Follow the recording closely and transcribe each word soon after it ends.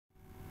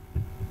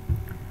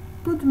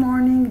Good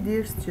morning,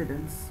 dear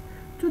students.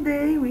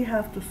 Today we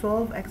have to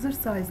solve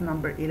exercise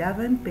number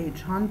 11,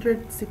 page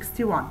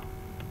 161.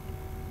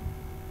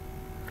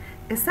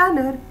 A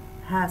seller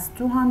has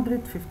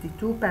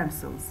 252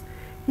 pencils.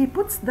 He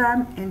puts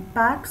them in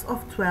packs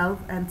of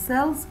 12 and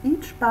sells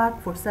each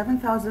pack for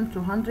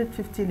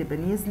 7,250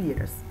 Lebanese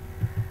liras.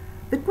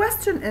 The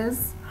question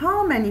is,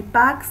 how many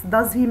packs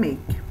does he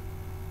make?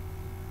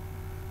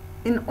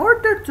 In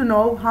order to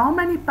know how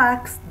many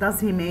packs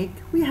does he make,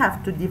 we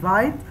have to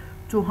divide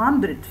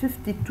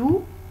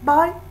 252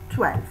 by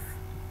 12.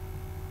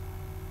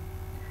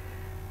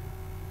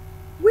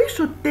 We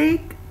should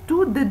take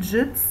 2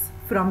 digits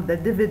from the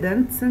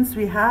dividend since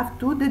we have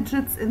 2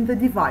 digits in the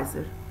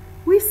divisor.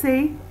 We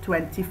say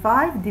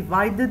 25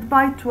 divided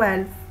by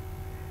 12.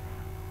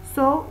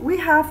 So we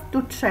have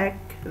to check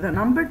the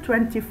number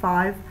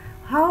 25.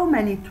 How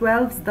many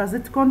 12s does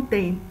it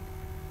contain?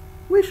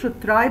 We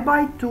should try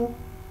by 2.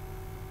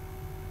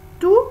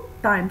 2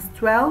 times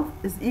 12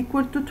 is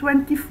equal to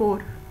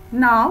 24.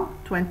 Now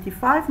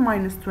 25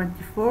 minus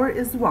 24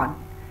 is 1.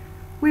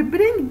 We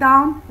bring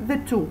down the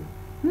 2.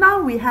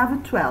 Now we have a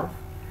 12.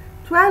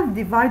 12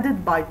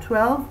 divided by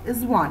 12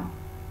 is 1.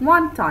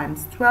 1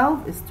 times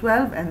 12 is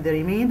 12 and the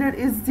remainder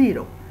is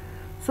 0.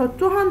 So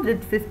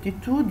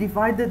 252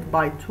 divided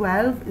by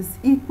 12 is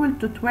equal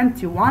to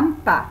 21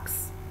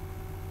 packs.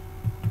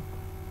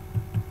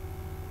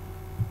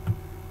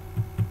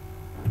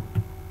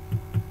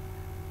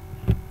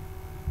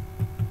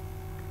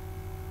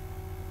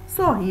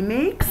 So he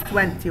makes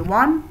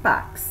 21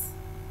 packs.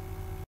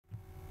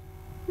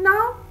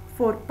 Now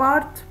for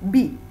part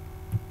B.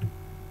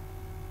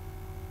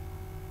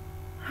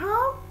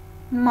 How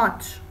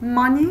much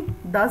money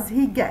does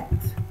he get?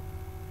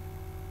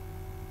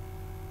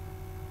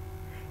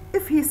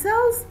 If he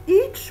sells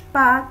each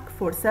pack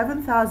for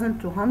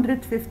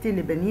 7,250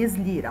 Lebanese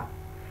lira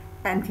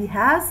and he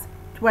has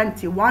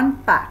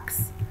 21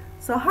 packs,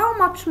 so how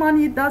much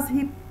money does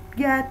he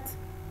get?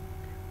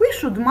 We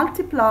should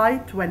multiply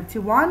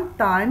 21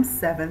 times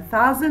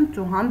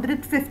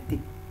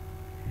 7,250.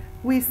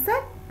 We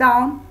set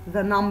down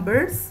the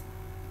numbers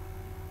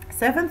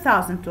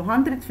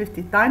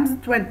 7,250 times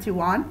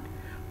 21.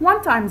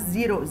 1 times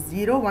 0 is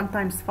 0, 1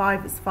 times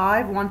 5 is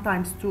 5, 1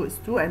 times 2 is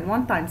 2, and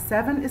 1 times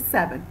 7 is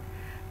 7.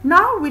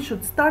 Now we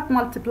should start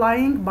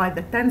multiplying by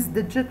the tens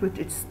digit, which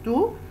is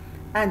 2,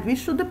 and we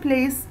should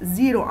place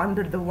 0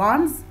 under the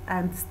ones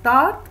and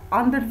start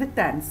under the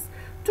tens.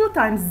 2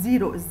 times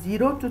 0 is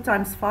 0, 2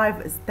 times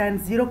 5 is 10,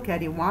 0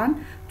 carry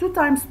 1, 2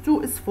 times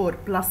 2 is 4,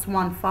 plus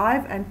 1,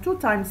 5, and 2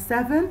 times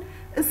 7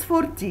 is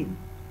 14.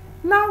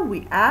 Now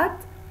we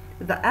add,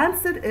 the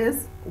answer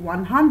is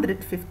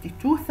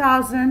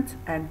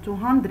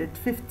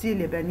 152,250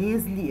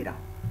 Lebanese lira.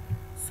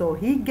 So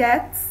he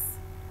gets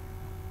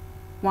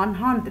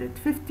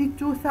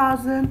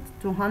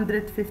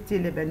 152,250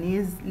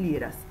 Lebanese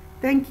liras.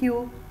 Thank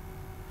you.